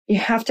You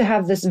have to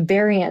have this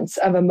variance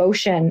of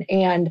emotion,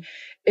 and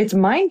it's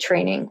mind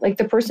training. Like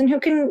the person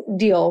who can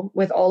deal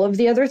with all of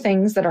the other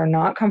things that are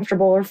not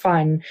comfortable or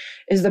fun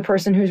is the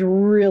person who's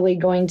really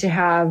going to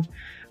have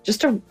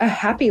just a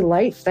happy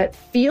life that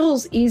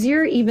feels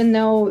easier, even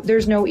though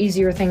there's no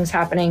easier things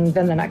happening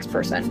than the next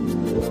person.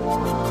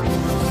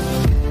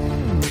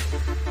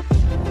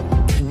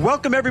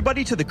 Welcome,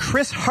 everybody, to the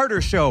Chris Harder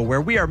Show,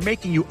 where we are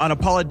making you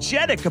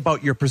unapologetic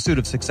about your pursuit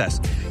of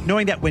success,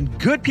 knowing that when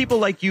good people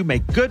like you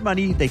make good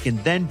money, they can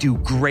then do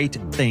great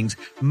things.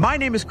 My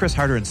name is Chris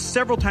Harder, and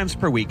several times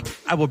per week,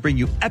 I will bring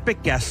you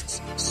epic guests,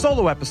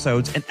 solo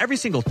episodes, and every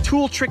single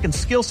tool, trick, and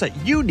skill set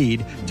you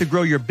need to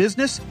grow your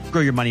business,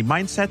 grow your money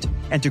mindset,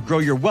 and to grow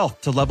your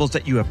wealth to levels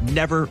that you have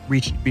never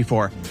reached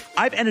before.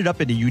 I've ended up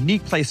in a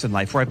unique place in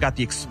life where I've got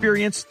the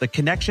experience, the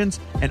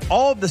connections, and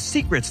all of the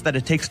secrets that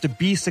it takes to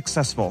be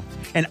successful.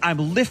 And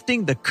I'm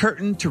lifting the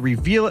curtain to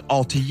reveal it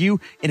all to you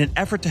in an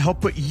effort to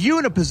help put you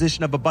in a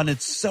position of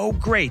abundance so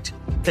great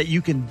that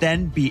you can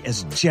then be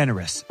as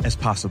generous as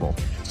possible.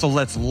 So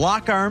let's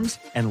lock arms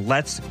and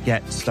let's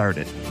get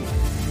started.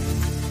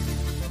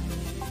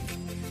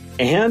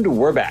 And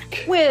we're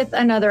back. With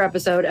another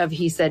episode of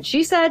He Said,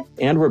 She Said.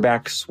 And we're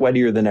back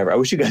sweatier than ever. I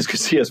wish you guys could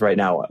see us right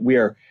now. We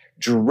are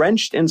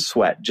drenched in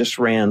sweat. Just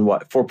ran,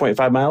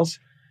 4.5 miles?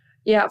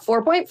 Yeah,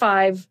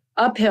 4.5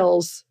 up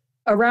hills,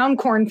 around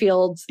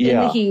cornfields in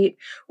the heat,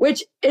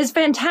 which is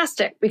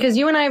fantastic because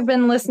you and I have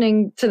been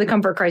listening to the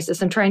comfort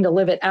crisis and trying to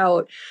live it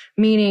out,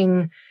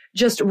 meaning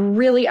just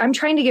really, I'm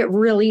trying to get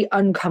really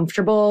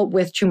uncomfortable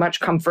with too much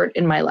comfort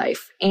in my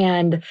life.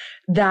 And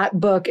that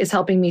book is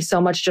helping me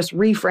so much just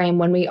reframe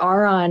when we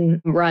are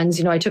on runs.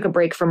 You know, I took a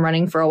break from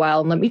running for a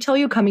while, and let me tell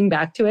you, coming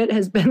back to it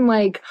has been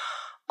like,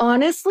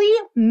 honestly,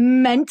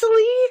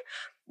 mentally,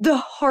 the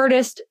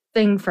hardest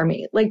thing for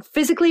me. Like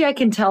physically, I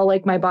can tell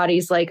like my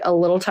body's like a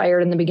little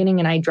tired in the beginning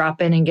and I drop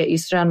in and get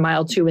used to it on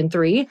mile 2 and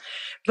 3.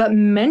 But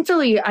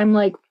mentally, I'm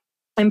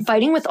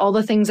fighting with all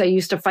the things I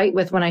used to fight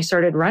with when I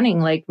started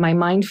running. Like my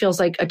mind feels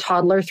like a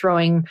toddler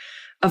throwing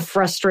a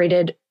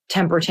frustrated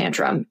temper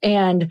tantrum.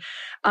 And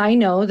I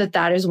know that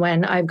that is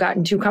when I've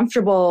gotten too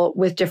comfortable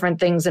with different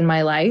things in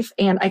my life.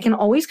 And I can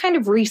always kind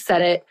of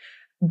reset it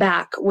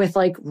back with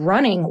like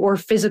running or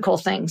physical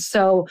things.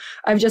 So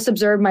I've just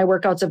observed my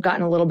workouts have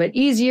gotten a little bit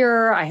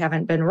easier. I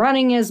haven't been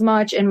running as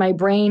much and my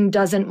brain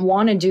doesn't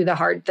want to do the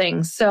hard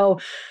things.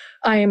 So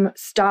I'm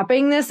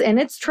stopping this in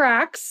its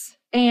tracks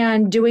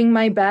and doing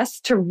my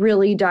best to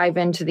really dive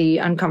into the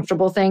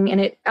uncomfortable thing.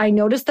 And I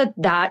noticed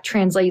that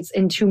translates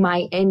into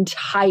my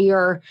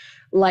entire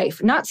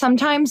life. Not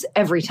sometimes,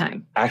 every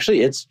time.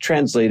 Actually, it's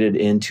translated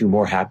into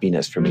more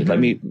happiness for me.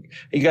 Mm-hmm.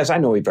 You guys, I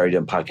know we've already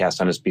done podcasts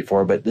on this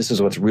before, but this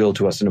is what's real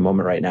to us in a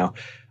moment right now.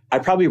 I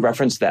probably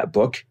reference that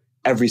book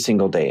every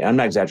single day. I'm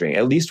not exaggerating.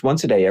 At least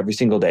once a day, every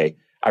single day,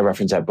 I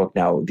reference that book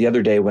now. The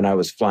other day when I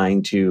was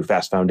flying to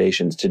Fast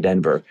Foundations to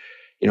Denver,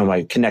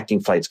 my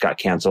connecting flights got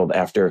canceled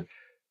after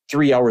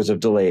 3 hours of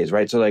delays,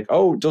 right? So like,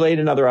 oh, delayed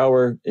another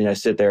hour. And I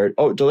sit there.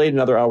 Oh, delayed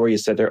another hour. You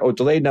sit there. Oh,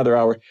 delayed another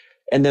hour.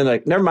 And then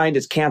like, never mind,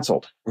 it's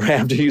canceled right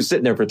after you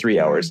sitting there for 3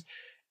 hours.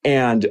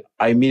 And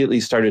I immediately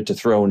started to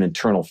throw an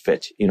internal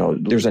fit.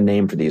 There's a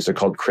name for these. They're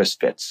called Chris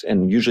fits.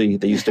 And usually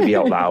they used to be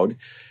out loud.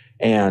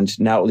 And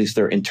now at least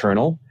they're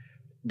internal.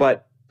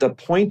 But the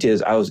point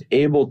is I was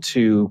able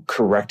to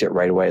correct it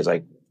right away. It's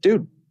like,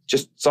 dude,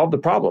 just solve the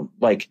problem.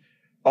 Like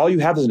all you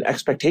have is an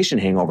expectation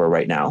hangover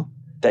right now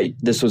that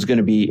this was going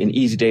to be an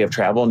easy day of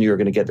travel and you were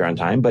going to get there on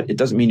time, but it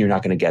doesn't mean you're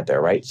not going to get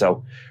there, right?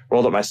 So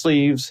rolled up my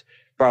sleeves,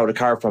 borrowed a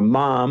car from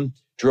mom,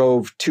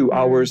 drove 2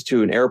 hours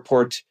to an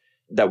airport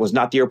that was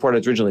not the airport I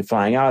was originally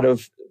flying out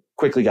of,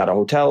 quickly got a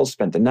hotel,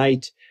 spent the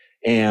night,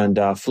 and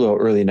flew out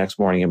early the next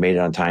morning and made it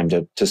on time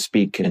to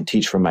speak and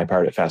teach from my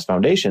part at Fast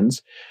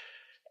Foundations.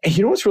 And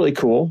you know what's really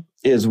cool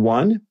is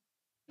one,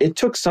 it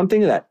took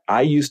something that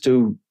I used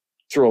to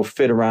throw a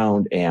fit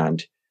around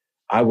and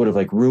I would have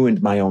like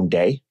ruined my own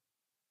day.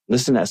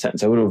 Listen to that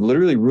sentence. I would have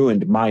literally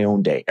ruined my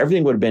own day.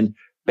 Everything would have been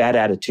bad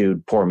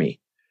attitude, poor me.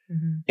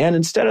 Mm-hmm. And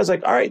instead I was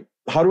like, all right,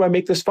 how do I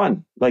make this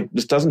fun? Like,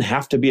 this doesn't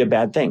have to be a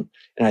bad thing.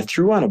 And I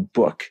threw on a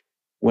book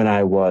when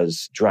I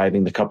was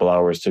driving the couple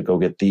hours to go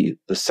get the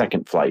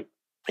second flight.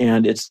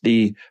 And it's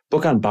the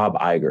book on Bob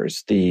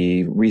Iger's,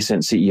 the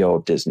recent CEO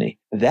of Disney.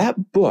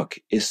 That book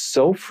is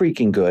so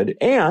freaking good.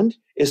 And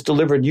it's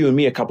delivered you and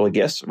me a couple of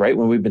gifts, right?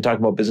 When we've been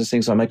talking about business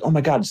things. So I'm like, oh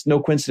my God, it's no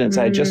coincidence.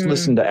 I just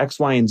listened to X,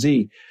 Y, and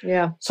Z.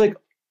 Yeah. It's like,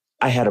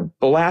 I had a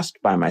blast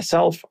by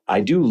myself.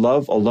 I do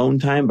love alone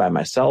time by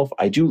myself.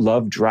 I do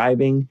love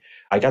driving.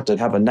 I got to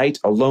have a night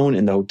alone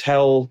in the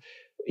hotel.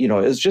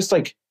 It's just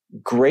like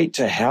great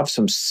to have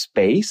some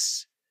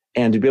space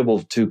and to be able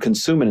to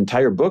consume an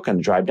entire book on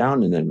the drive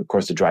down. And then, of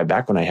course, the drive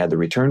back when I had the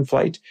return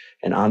flight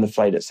and on the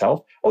flight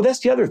itself. Oh, that's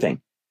the other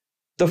thing.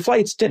 The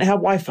flights didn't have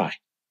Wi-Fi.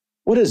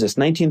 What is this,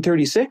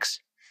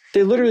 1936?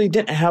 They literally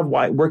didn't have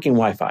working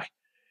Wi-Fi.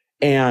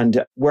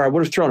 And where I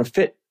would have thrown a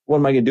fit, what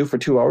am I going to do for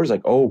 2 hours?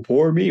 Like, oh,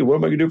 poor me. What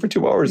am I going to do for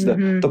 2 hours?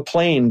 Mm-hmm. The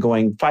plane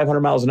going 500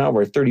 miles an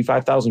hour,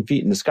 35,000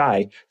 feet in the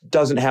sky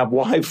doesn't have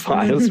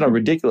Wi-Fi. Listen how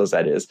ridiculous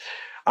that is.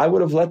 I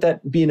would have let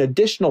that be an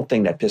additional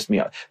thing that pissed me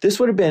off. This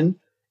would have been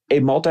a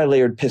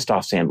multi-layered pissed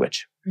off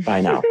sandwich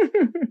by now.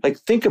 Like,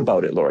 think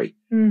about it, Lori.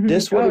 Mm-hmm.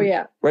 This would have,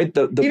 yeah. Right?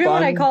 The Even bun,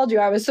 when I called you,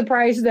 I was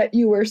surprised that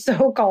you were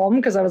so calm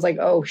because I was like,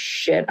 oh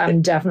shit,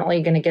 I'm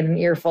definitely going to get an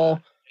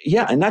earful.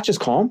 Yeah. And not just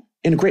calm,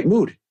 in a great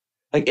mood.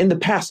 Like in the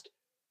past,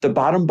 the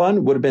bottom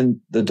bun would have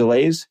been the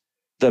delays.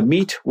 The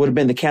meat would have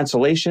been the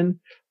cancellation.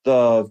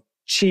 The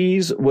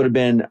cheese would have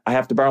been, I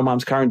have to borrow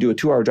mom's car and do a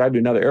 2-hour drive to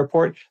another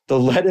airport. The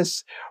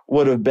lettuce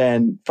would have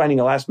been finding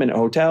a last minute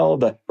hotel,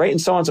 right?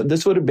 And so on. So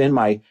this would have been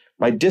my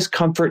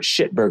discomfort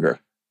shit burger.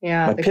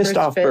 Yeah. My pissed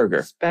off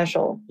burger.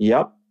 Special.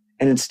 Yep.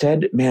 And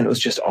instead, man, it was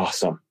just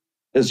awesome.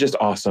 It was just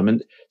awesome.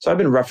 And so I've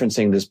been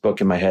referencing this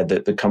book in my head,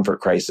 the Comfort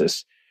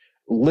Crisis,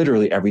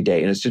 literally every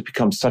day. And it's just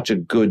become such a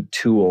good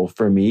tool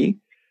for me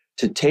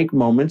to take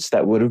moments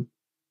that would have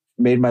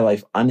made my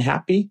life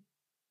unhappy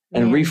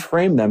and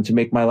reframe them to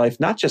make my life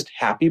not just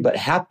happy, but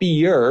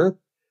happier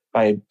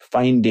by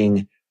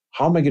finding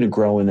how am I going to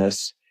grow in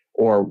this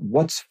or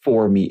what's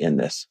for me in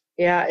this.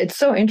 Yeah, it's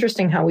so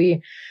interesting how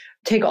we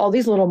take all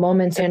these little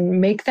moments and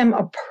make them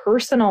a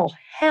personal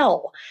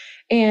hell.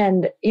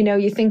 And,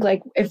 you think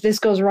like, if this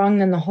goes wrong,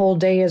 then the whole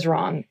day is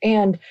wrong.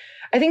 And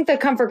I think the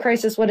Comfort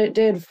Crisis, what it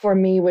did for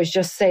me was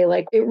just say,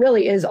 like, it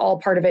really is all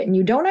part of it. And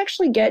you don't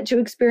actually get to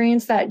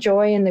experience that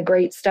joy and the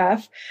great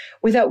stuff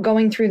without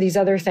going through these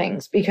other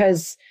things,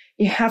 because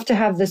you have to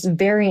have this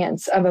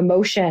variance of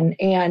emotion,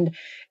 and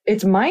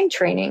it's mind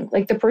training.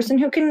 Like, the person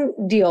who can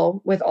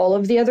deal with all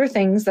of the other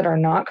things that are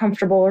not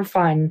comfortable or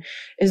fun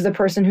is the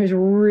person who's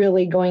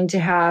really going to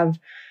have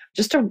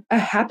just a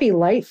happy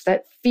life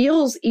that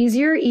feels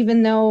easier,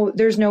 even though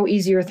there's no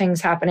easier things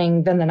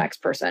happening than the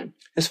next person.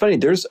 It's funny.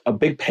 There's a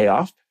big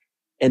payoff,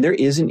 and there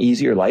is an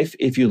easier life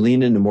if you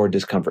lean into more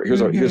discomfort.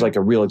 Here's like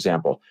a real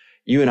example.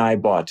 You and I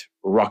bought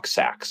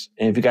rucksacks.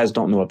 And if you guys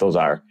don't know what those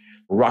are,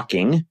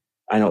 rucking,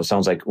 I know it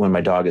sounds like when my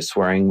dog is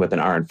swearing with an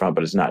R in front,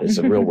 but it's not. It's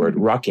a real word.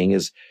 Rucking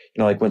is,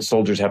 like when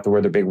soldiers have to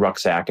wear their big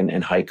rucksack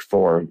and hike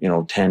for,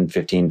 10,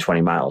 15,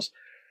 20 miles.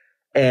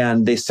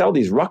 And they sell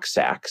these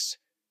rucksacks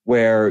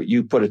where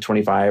you put a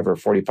 25 or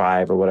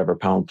 45 or whatever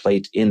pound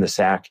plate in the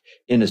sack,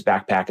 in this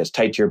backpack. It's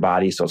tight to your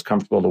body, so it's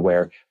comfortable to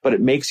wear, but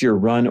it makes your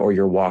run or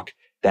your walk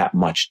that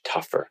much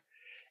tougher.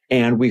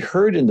 And we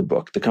heard in the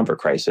book, The Comfort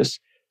Crisis,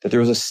 that there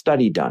was a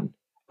study done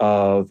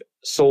of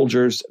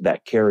soldiers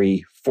that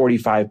carry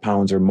 45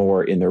 pounds or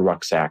more in their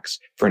rucksacks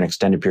for an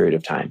extended period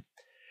of time.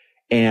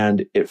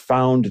 And it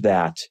found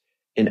that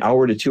an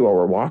hour to 2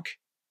 hour walk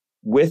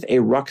with a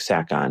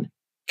rucksack on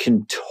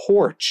can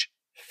torch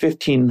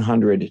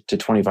 1,500 to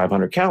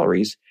 2,500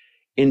 calories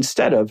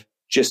instead of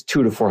just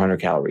 200 to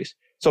 400 calories.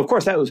 So of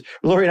course that was,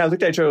 Lori and I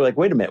looked at each other like,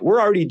 wait a minute, we're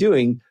already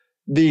doing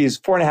these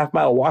 4.5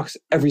 mile walks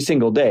every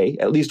single day,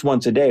 at least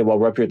once a day while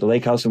we're up here at the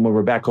lake house. And when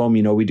we're back home,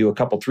 we do a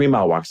couple 3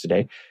 mile walks a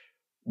day.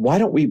 Why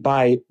don't we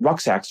buy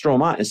rucksacks, throw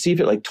them on and see if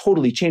it like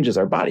totally changes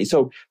our body?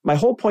 So my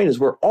whole point is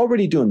we're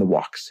already doing the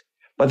walks,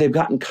 but they've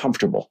gotten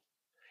comfortable.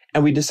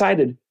 And we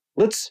decided,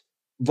 let's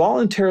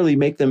voluntarily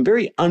make them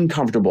very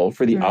uncomfortable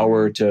for the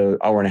hour to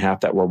hour and a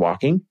half that we're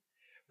walking.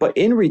 But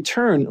in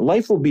return,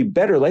 life will be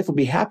better. Life will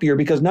be happier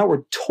because now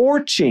we're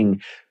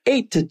torching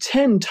 8 to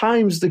 10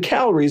 times the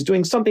calories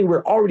doing something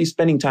we're already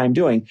spending time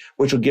doing,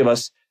 which will give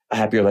us a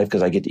happier life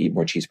because I get to eat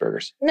more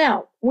cheeseburgers.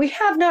 Now, we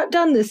have not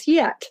done this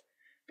yet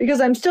because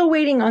I'm still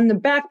waiting on the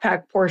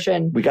backpack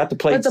portion. We got the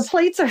plates. But the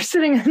plates are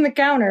sitting on the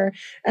counter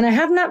and I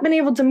have not been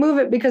able to move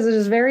it because it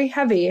is very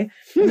heavy.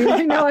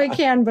 I know I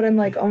can, but I'm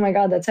like, oh my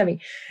God, that's heavy.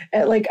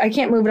 I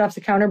can't move it off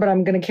the counter, but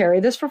I'm going to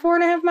carry this for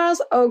 4.5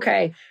 miles.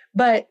 Okay.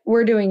 But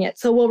we're doing it.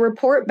 So we'll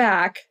report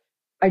back.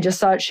 I just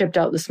saw it shipped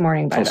out this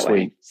morning, by the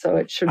way. So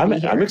it should be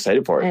here I'm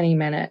excited for it. Any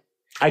minute.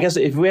 I guess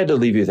if we had to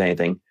leave you with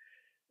anything,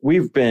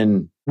 we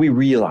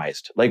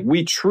realized, like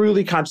we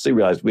truly consciously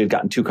realized we had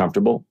gotten too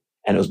comfortable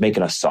and it was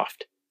making us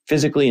soft.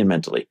 Physically and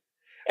mentally.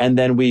 And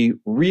then we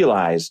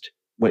realized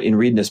in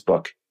reading this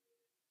book,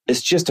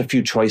 it's just a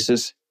few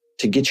choices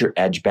to get your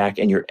edge back.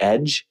 And your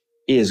edge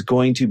is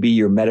going to be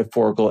your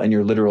metaphorical and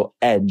your literal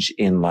edge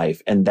in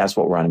life. And that's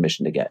what we're on a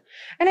mission to get.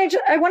 And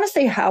I want to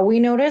say how we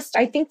noticed.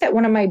 I think that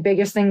one of my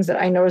biggest things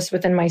that I noticed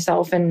within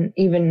myself and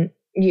even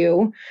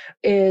you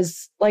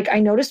is like,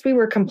 I noticed we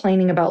were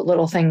complaining about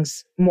little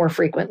things more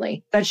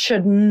frequently that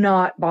should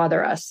not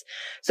bother us.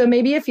 So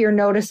maybe if you're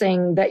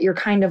noticing that you're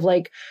kind of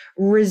like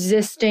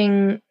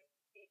resisting,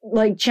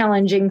 like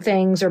challenging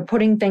things or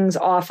putting things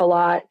off a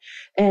lot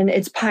and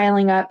it's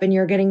piling up and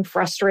you're getting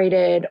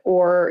frustrated,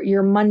 or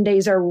your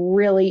Mondays are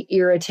really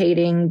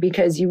irritating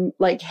because you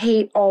like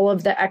hate all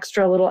of the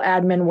extra little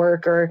admin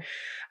work, or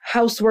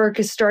housework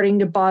is starting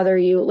to bother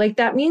you, like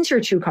that means you're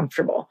too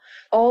comfortable.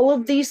 All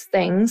of these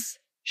things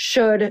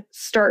should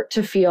start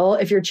to feel,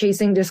 if you're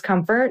chasing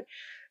discomfort,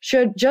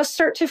 should just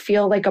start to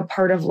feel like a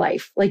part of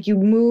life. Like you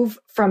move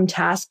from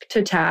task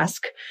to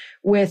task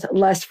with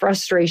less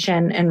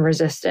frustration and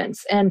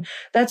resistance. And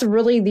that's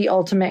really the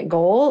ultimate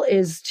goal,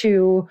 is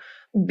to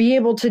be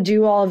able to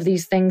do all of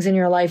these things in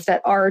your life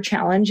that are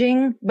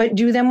challenging, but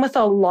do them with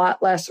a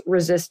lot less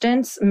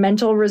resistance,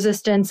 mental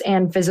resistance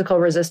and physical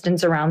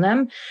resistance around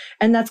them.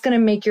 And that's going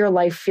to make your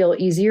life feel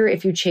easier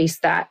if you chase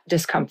that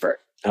discomfort.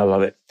 I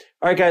love it.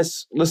 All right,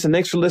 guys, listen,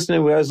 thanks for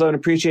listening. We always love and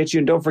appreciate you.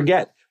 And don't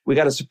forget, we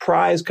got a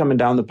surprise coming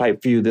down the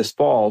pipe for you this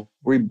fall.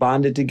 We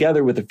bonded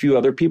together with a few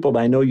other people that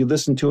I know you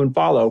listen to and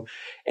follow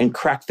and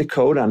cracked the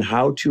code on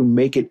how to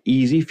make it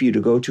easy for you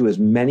to go to as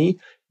many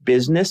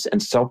business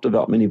and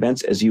self-development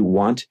events as you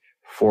want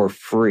for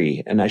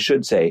free. And I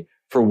should say,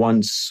 for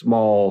one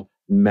small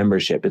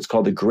membership. It's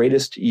called the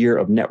greatest year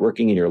of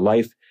networking in your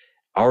life.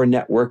 Our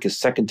network is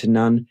second to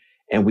none,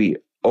 and we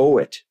owe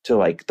it to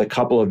like the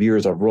couple of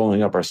years of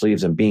rolling up our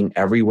sleeves and being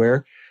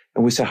everywhere.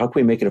 And we said, how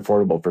can we make it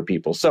affordable for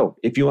people? So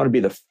if you want to be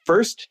the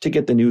first to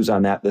get the news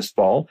on that this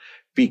fall,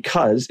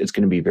 because it's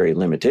going to be very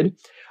limited,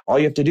 all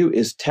you have to do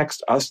is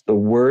text us the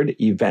word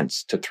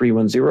events to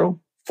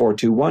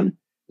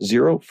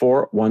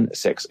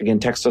 310-421-0416. Again,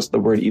 text us the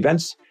word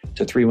events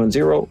to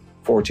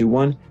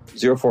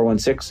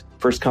 310-421-0416.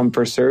 First come,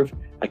 first serve.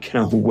 I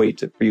cannot wait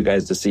for you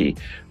guys to see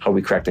how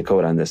we crack the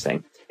code on this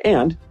thing.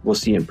 And we'll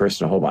see you in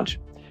person a whole bunch.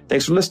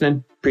 Thanks for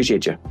listening.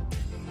 Appreciate you.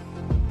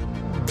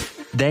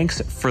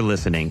 Thanks for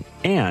listening.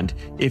 And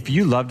if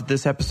you loved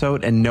this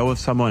episode and know of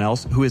someone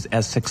else who is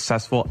as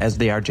successful as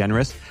they are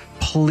generous,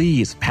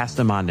 please pass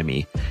them on to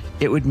me.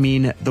 It would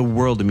mean the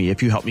world to me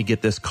if you help me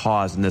get this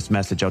cause and this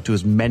message out to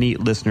as many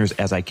listeners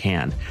as I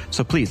can.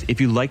 So please, if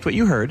you liked what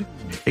you heard,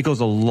 it goes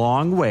a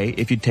long way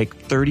if you take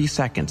 30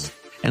 seconds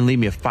and leave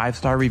me a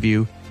 5-star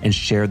review and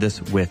share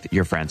this with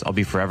your friends. I'll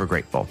be forever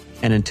grateful.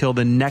 And until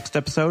the next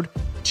episode,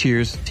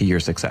 cheers to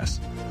your success.